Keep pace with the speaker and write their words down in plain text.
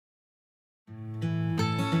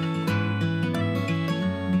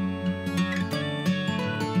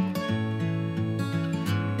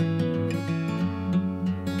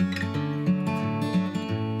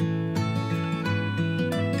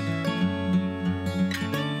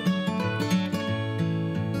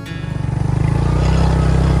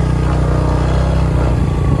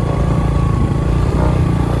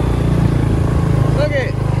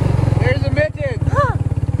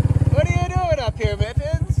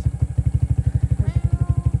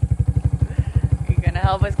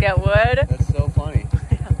help us get wood. That's so funny.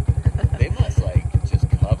 They must like just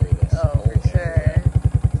cover this. Oh, for sure.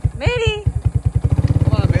 Matey!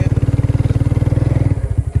 Come on, babe.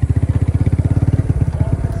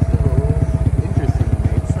 So interesting,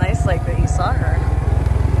 mate. It's nice like that you saw her.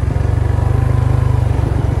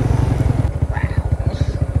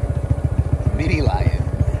 Wow. Mini lion.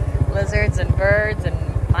 Lizards and birds and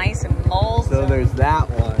mice and moles. So there's that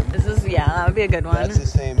one. This is, yeah, that would be a good one. That's the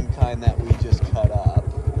same kind that we just cut up.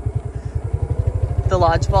 The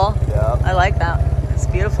lodgepole? Yeah. I like that. It's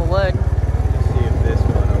beautiful wood. Let's see if this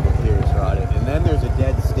one over here is rotted. And then there's a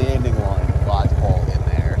dead standing one, lodgepole in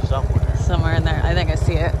there somewhere. Somewhere in there. I think I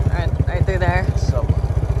see it. Right through there. Somewhere.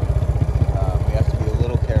 We have to be a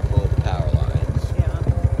little careful of the power lines. Yeah.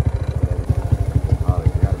 Oh,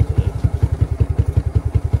 you got a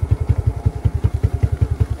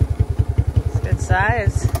It's good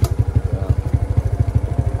size. Yeah.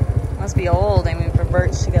 Must be old. I mean, for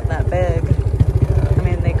birch to get that big. I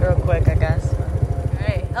mean, they grow quick, I guess.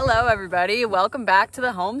 Hey, hello everybody. Welcome back to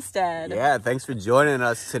the homestead. Yeah, thanks for joining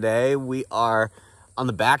us today. We are on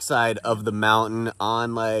the backside of the mountain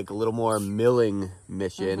on like a little more milling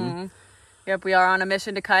mission. Yep, we are on a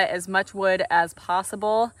mission to cut as much wood as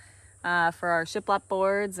possible for our shiplap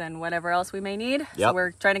boards and whatever else we may need. Yep. So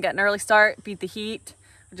we're trying to get an early start, beat the heat.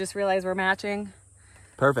 We just realized we're matching.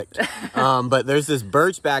 Perfect. But there's this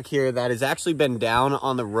birch back here that has actually been down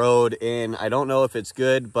on the road, and I don't know if it's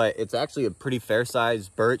good, but it's actually a pretty fair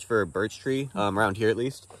sized birch for a birch tree, around here at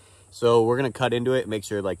least. So we're gonna cut into it, make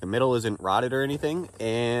sure like the middle isn't rotted or anything,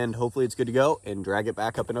 and hopefully it's good to go, and drag it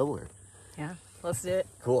back up and over. Yeah, let's do it.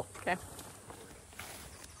 Cool. Okay.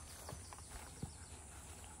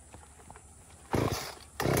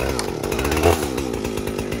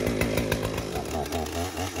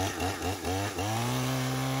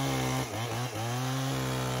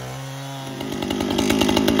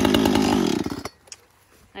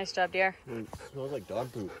 Nice job, dear. It smells like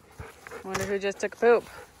dog poop. I wonder who just took a poop.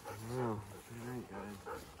 Oh, alright, guys.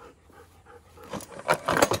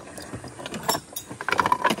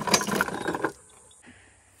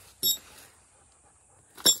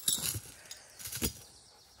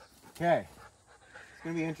 Okay. It's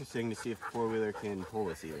gonna be interesting to see if the four-wheeler can pull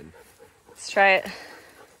this even. Let's try it.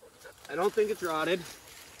 I don't think it's rotted.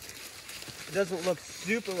 It doesn't look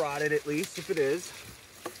super rotted, at least, if it is.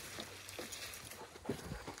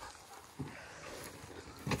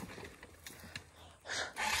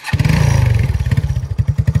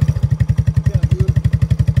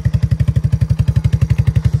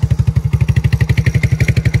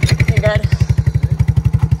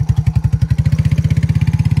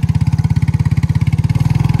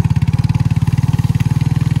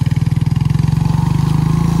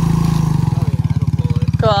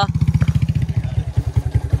 Cool.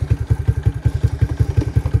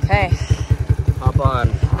 Okay. Hop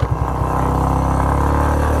on.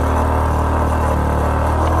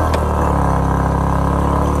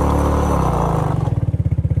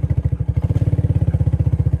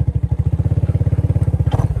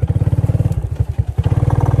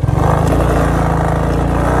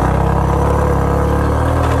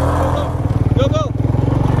 Go, go!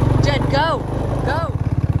 Jed, go! Go!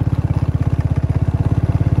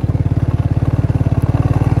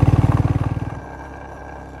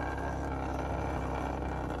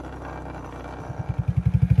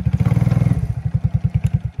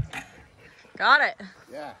 Got it.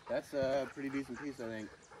 Yeah, that's a pretty decent piece, I think.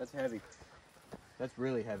 That's heavy. That's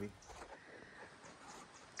really heavy.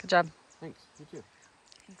 Good job. Thanks. You too.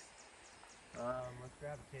 Thanks. Let's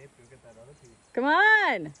grab a tape and get that other piece. Come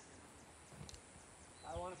on.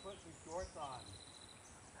 I want to put some shorts on.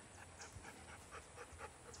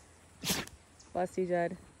 Bless you,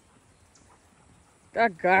 Jed.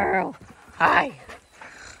 Good girl. Hi.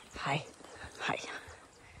 Hi. Hi.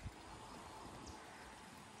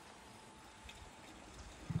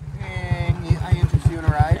 And I interest you in a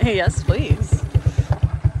ride? Yes, please.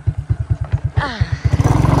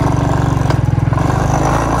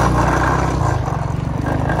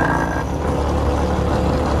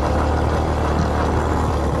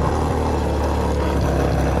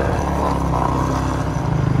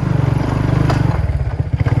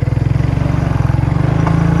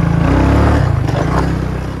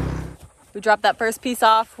 We dropped that first piece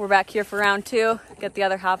off. We're back here for round two. Get the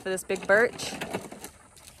other half of this big birch.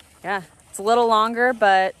 Yeah, it's a little longer,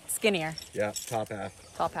 but skinnier. Yeah, top half.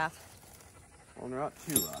 Top half. Well, they're not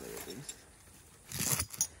too rotted, at least.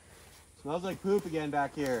 Smells like poop again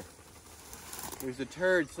back here. There's a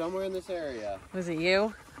turd somewhere in this area. Was it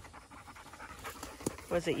you?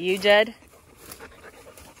 Was it you, Jed?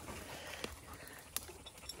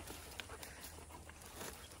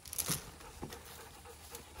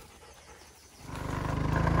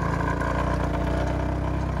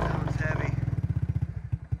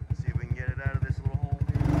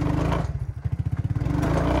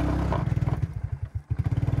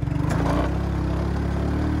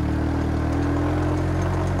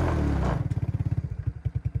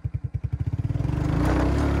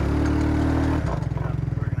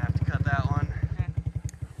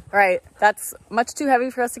 All right, that's much too heavy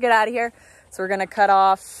for us to get out of here. So we're gonna cut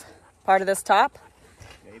off part of this top.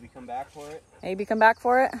 Maybe come back for it. Maybe come back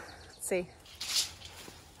for it. Let's see.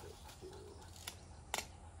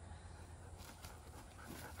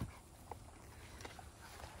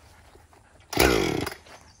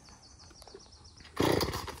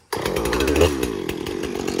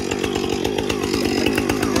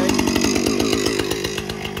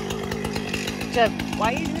 Jeb,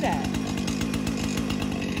 why you do that?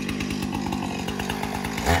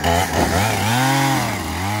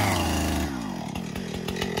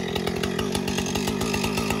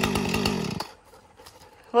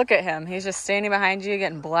 Look at him. He's just standing behind you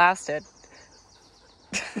getting blasted.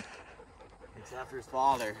 It's after his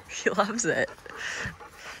father. He loves it.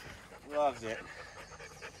 Loves it.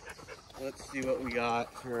 Let's see what we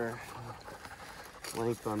got for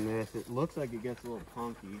length on this. It looks like it gets a little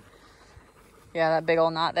punky. Yeah, that big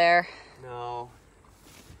old knot there. No.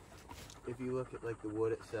 If you look at like the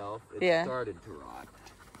wood itself, it Yeah. started to rot.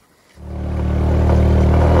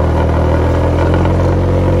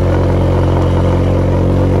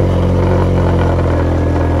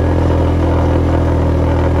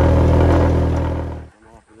 Come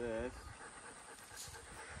off of this.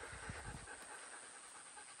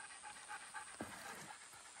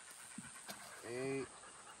 Eight.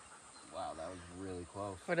 Wow, that was really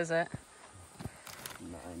close. What is it?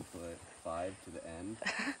 9'5" to the end,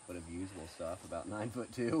 but of usable stuff, about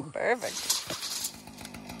 9'2". Perfect.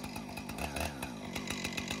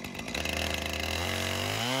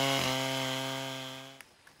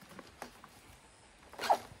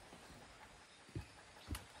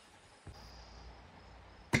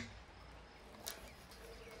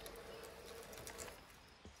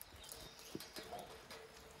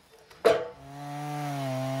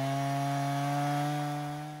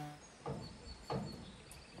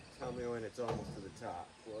 Tell me when it's almost to the top,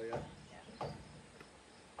 will ya?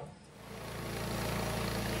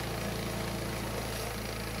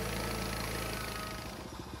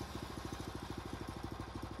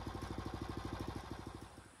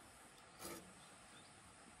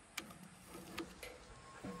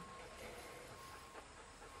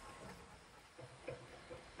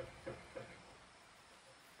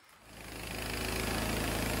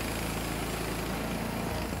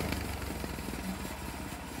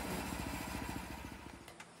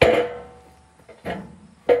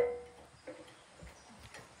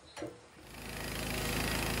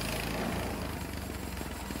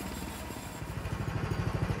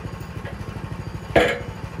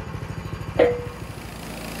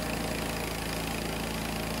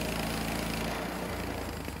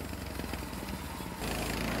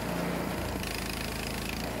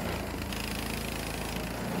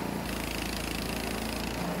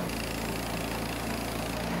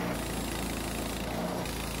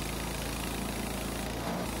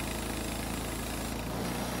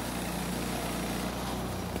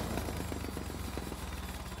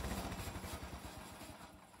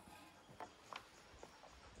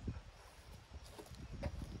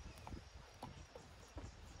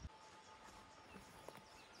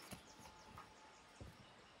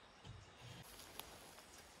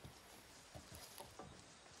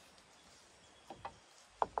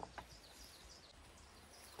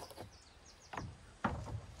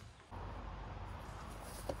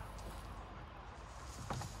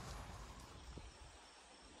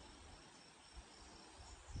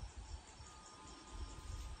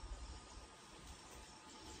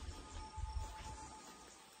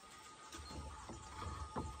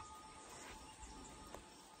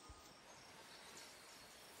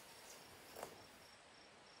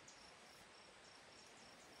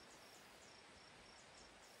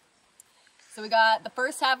 So we got the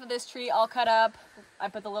first half of this tree all cut up. I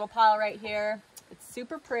put the little pile right here. It's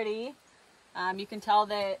super pretty. You can tell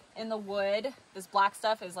that in the wood, this black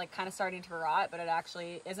stuff is like kind of starting to rot, but it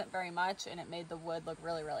actually isn't very much, and it made the wood look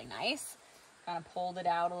really, really nice. Kind of pulled it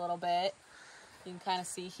out a little bit. You can kind of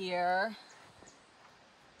see here.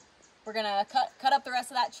 We're gonna cut up the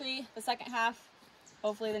rest of that tree, the second half.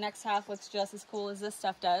 Hopefully the next half looks just as cool as this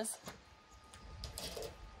stuff does.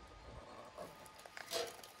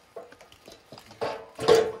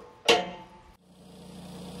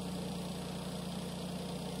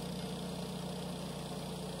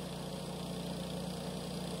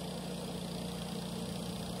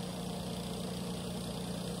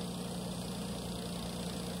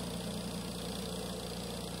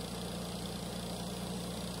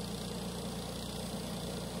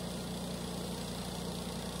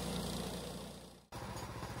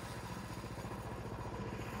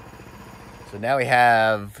 So now we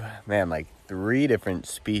have, man, like 3 different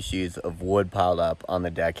species of wood piled up on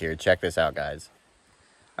the deck here. Check this out, guys.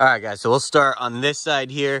 All right, guys, so we'll start on this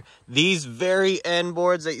side here. These very end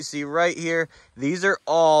boards that you see right here, these are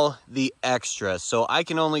all the extras. So I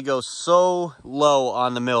can only go so low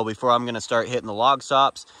on the mill before I'm gonna start hitting the log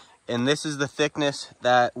stops. And this is the thickness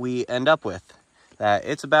that we end up with.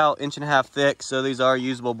 It's about 1.5 inches thick, so these are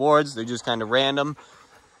usable boards. They're just kind of random.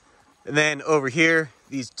 And then over here,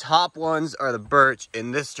 these top ones are the birch,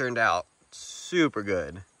 and this turned out super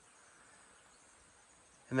good.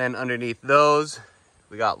 And then underneath those,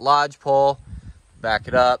 we got lodgepole. Back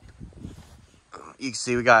it up. You can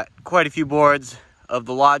see we got quite a few boards of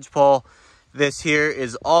the lodgepole. This here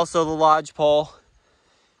is also the lodgepole.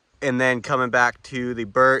 And then coming back to the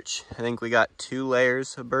birch, I think we got 2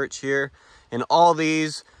 layers of birch here. And all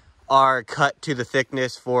these are cut to the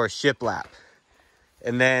thickness for shiplap.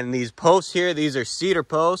 And then these posts here, these are cedar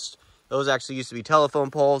posts. Those actually used to be telephone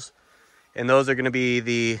poles. And those are gonna be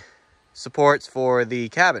the supports for the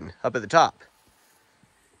cabin up at the top.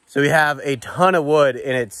 So we have a ton of wood,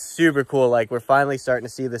 and it's super cool. Like, we're finally starting to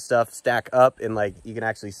see this stuff stack up, and like you can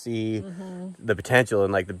actually see the potential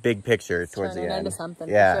and like the big picture towards the end. Into something,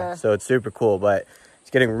 yeah, for sure. So it's super cool, but it's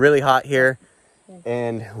getting really hot here,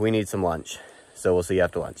 and we need some lunch. So we'll see you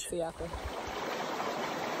after lunch. See you after.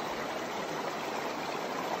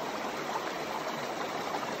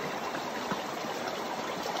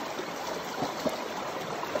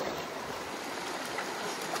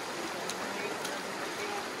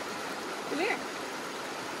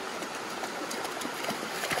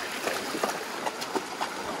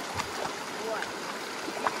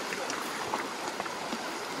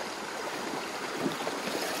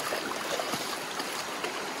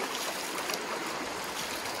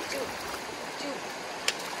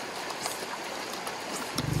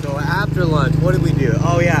 After lunch, what did we do?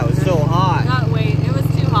 Oh yeah, it was so hot. It was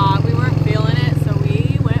too hot. We weren't feeling it, so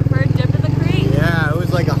we went for a dip in the creek. Yeah, it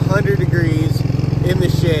was like 100 degrees in the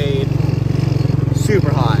shade.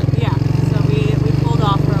 Super hot. Yeah, so we pulled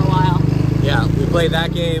off for a while. Yeah, we played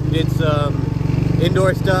that game, did some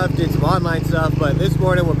indoor stuff, did some online stuff, but this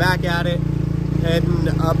morning we're back at it, heading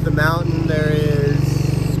up the mountain. There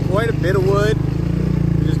is quite a bit of wood.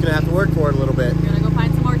 We're just gonna have to work for it a little bit. We're gonna go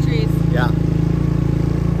find some more trees. Yeah.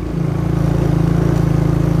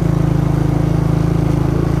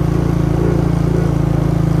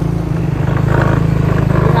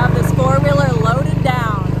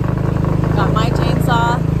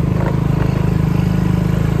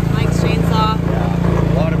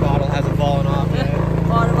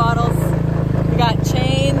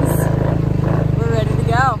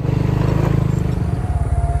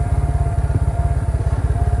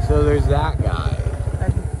 So there's that guy.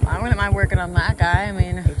 I wouldn't mind working on that guy. I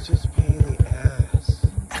mean, it's just a pain in the ass.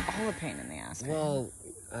 It's all a pain in the ass. Well,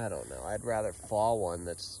 I don't know. I'd rather fall one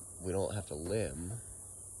we don't have to limb.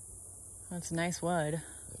 That's nice wood.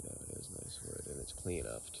 I know, it is nice wood, and it's clean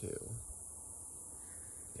enough too.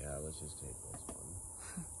 Yeah, let's just take this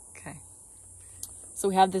one. Okay. So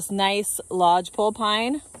we have this nice lodgepole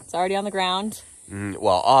pine. It's already on the ground.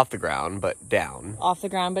 Well, off the ground, but down. Off the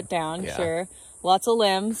ground, but down, yeah. Sure. Lots of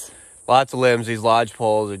limbs. Lots of limbs. These lodge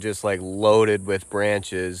poles are just like loaded with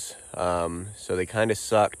branches. So they kind of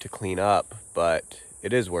suck to clean up, but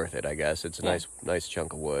it is worth it, I guess. It's a nice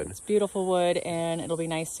chunk of wood. It's beautiful wood, and it'll be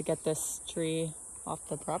nice to get this tree off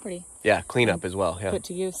the property. Yeah, clean up as well. Yeah. Put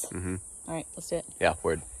to use. All right, let's do it. Yeah,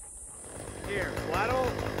 word. Here, why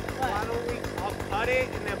don't we, I'll cut it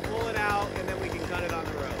and then pull it out, and then we can cut it on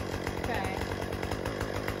the road. Okay.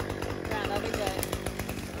 Yeah, that'll be good.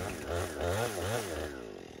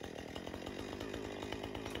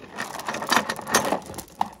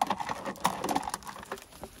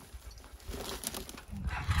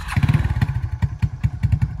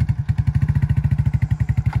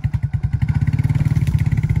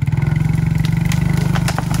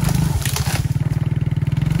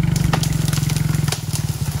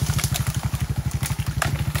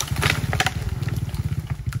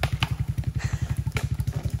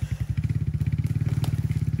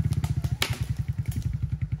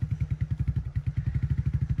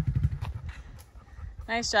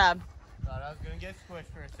 Nice job. Thought I was gonna get squished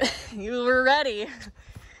for a second. You were ready.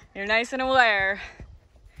 You're nice and aware.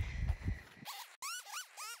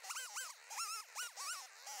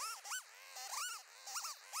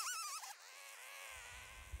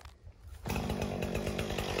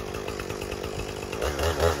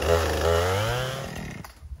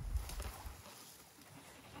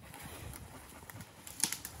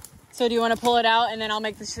 So do you want to pull it out and then I'll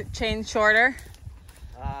make the chain shorter?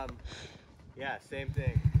 Yeah, same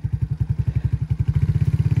thing.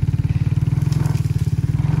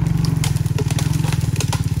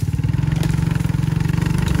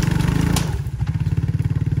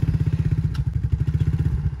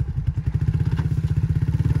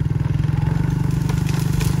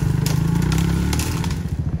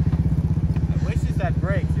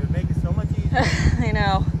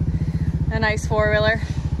 A nice four-wheeler.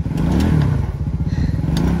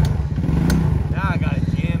 Now I got it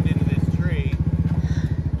jammed into this tree.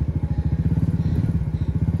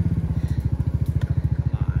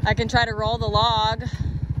 Come on. I can try to roll the log.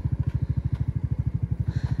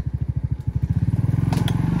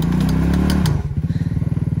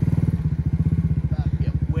 About to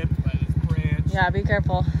get whipped by this branch. Yeah, be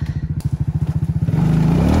careful.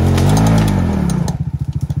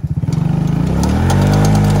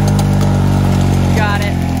 Got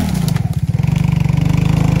it.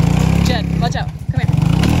 Jed, watch out. Come here.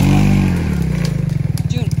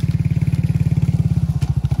 June.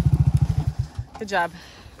 Good job.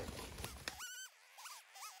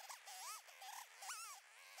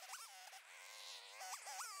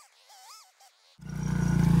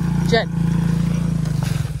 Jed.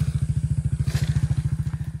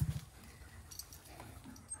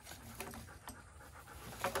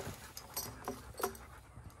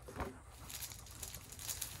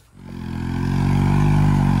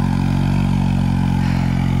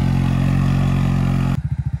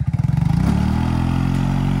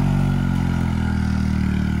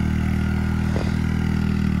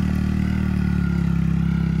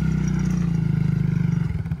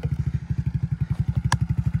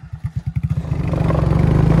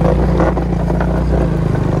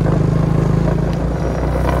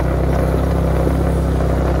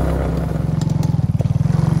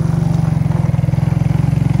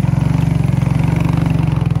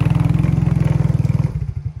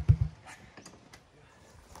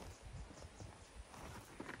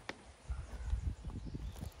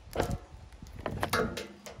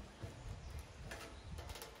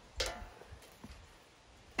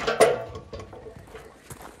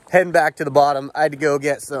 Heading back to the bottom. I had to go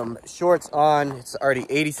get some shorts on. It's already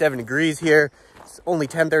 87 degrees here. It's only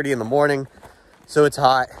 10:30 in the morning, so it's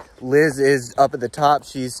hot. Liz is up at the top.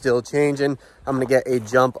 She's still changing. I'm gonna get a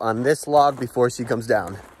jump on this log before she comes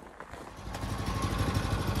down.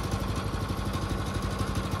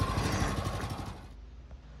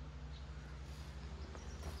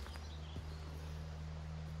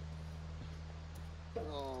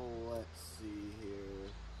 Oh, let's see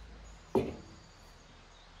here.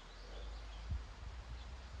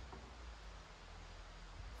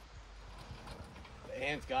 The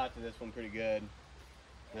ants got to this one pretty good.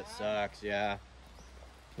 That sucks, yeah.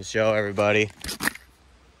 To show everybody.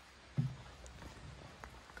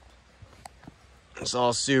 It's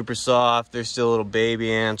all super soft. There's still little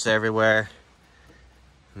baby ants everywhere.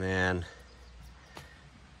 Man.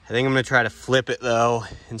 I think I'm gonna try to flip it though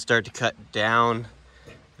and start to cut down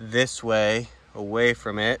this way, away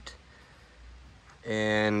from it.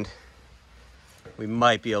 And we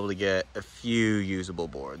might be able to get a few usable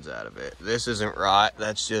boards out of it. This isn't rot,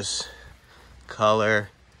 that's just color.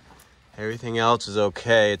 Everything else is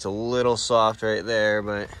okay. It's a little soft right there,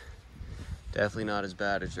 but definitely not as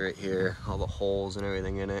bad as right here. All the holes and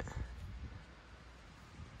everything in it.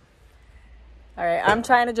 All right, I'm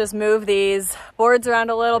trying to just move these boards around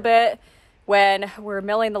a little bit. When we're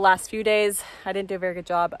milling the last few days, I didn't do a very good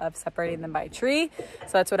job of separating them by tree.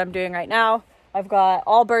 So that's what I'm doing right now. I've got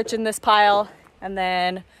all birch in this pile and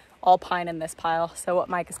then all pine in this pile. So what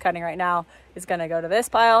Mike is cutting right now is gonna go to this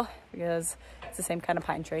pile because it's the same kind of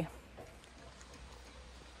pine tree.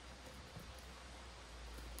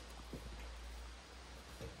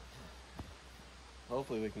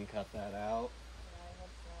 Hopefully we can cut that out.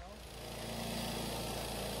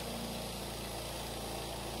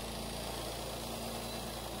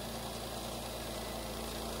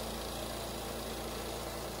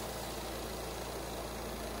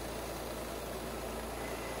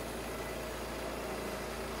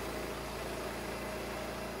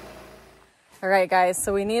 All right, guys,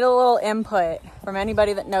 so we need a little input from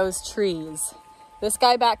anybody that knows trees. This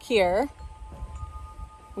guy back here,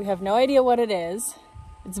 we have no idea what it is.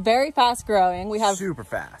 It's very fast growing. We have super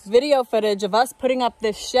fast video footage of us putting up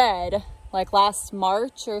this shed like last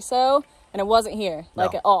March or so, and it wasn't here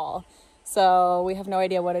like at all. So we have no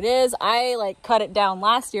idea what it is. I like cut it down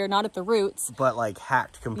last year, not at the roots, but like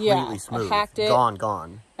hacked completely smooth. I hacked it.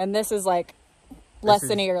 Gone. And this is like less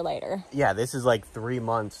than a year later. Yeah, this is like 3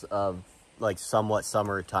 months of like somewhat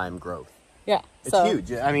summertime growth. Yeah, it's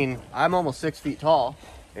huge. I mean, I'm almost 6 feet tall,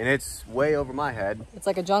 and it's way over my head. It's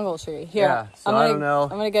like a jungle tree. Here, yeah, so I don't know.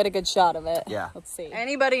 I'm gonna get a good shot of it. Yeah. Let's see.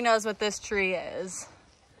 Anybody knows what this tree is,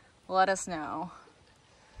 let us know.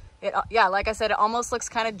 Yeah, like I said, it almost looks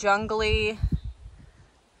kind of jungly.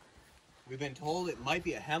 We've been told it might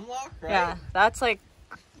be a hemlock, right? Yeah, that's like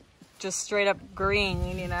just straight up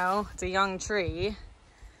green, you know? It's a young tree.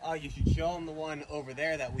 Oh, you should show them the one over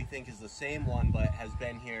there that we think is the same one, but has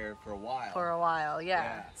been here for a while. For a while,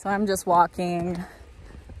 yeah. So I'm just walking,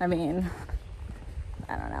 I mean,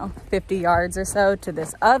 I don't know, 50 yards or so to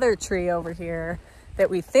this other tree over here that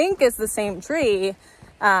we think is the same tree.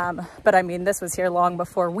 But I mean, this was here long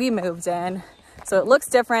before we moved in. So it looks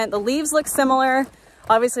different. The leaves look similar.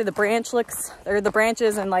 Obviously the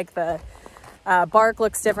branches and like the bark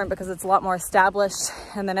looks different because it's a lot more established,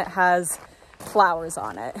 and then it has flowers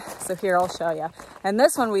on it. So here, I'll show you. And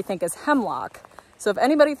this one we think is hemlock. So if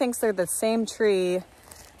anybody thinks they're the same tree,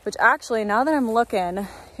 which actually, now that I'm looking,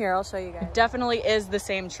 here, I'll show you guys. It definitely is the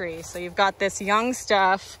same tree. So you've got this young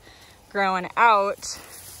stuff growing out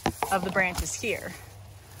of the branches here.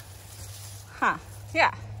 Huh,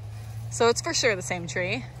 yeah. So it's for sure the same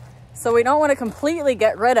tree. So we don't want to completely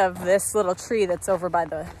get rid of this little tree that's over by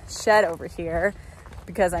the shed over here,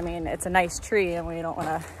 because I mean, it's a nice tree and we don't want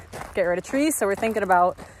to get rid of trees. So we're thinking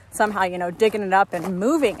about somehow, you know, digging it up and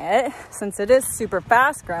moving it. Since it is super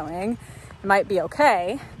fast growing, it might be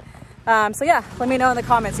okay. So yeah, let me know in the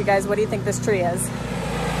comments, you guys, what do you think this tree is?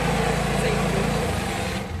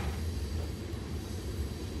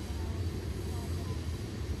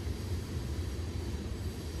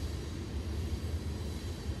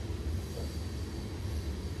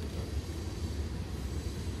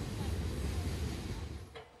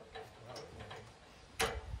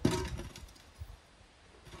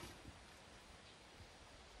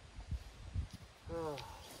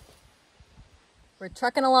 We're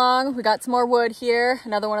trucking along. We got some more wood here.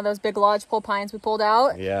 Another one of those big lodgepole pines we pulled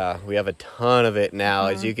out. Yeah, we have a ton of it now.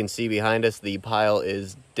 As you can see behind us, the pile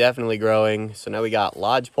is definitely growing. So now we got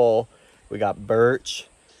lodgepole, we got birch,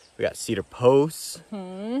 we got cedar posts,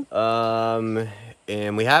 and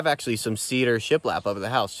we have actually some cedar shiplap up at the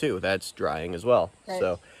house too. That's drying as well. Right.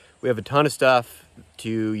 So we have a ton of stuff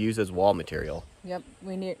to use as wall material. Yep,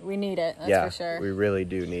 we need it, that's yeah, for sure. We really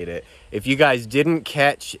do need it. If you guys didn't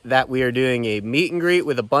catch that, we are doing a meet and greet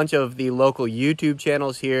with a bunch of the local YouTube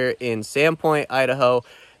channels here in Sandpoint, Idaho.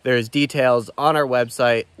 There's details on our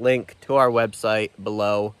website, link to our website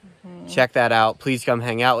below. Check that out. Please come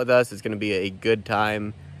hang out with us. It's going to be a good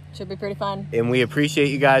time. Should be pretty fun. And we appreciate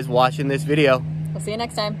you guys watching this video. We'll see you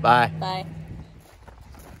next time. Bye. Bye.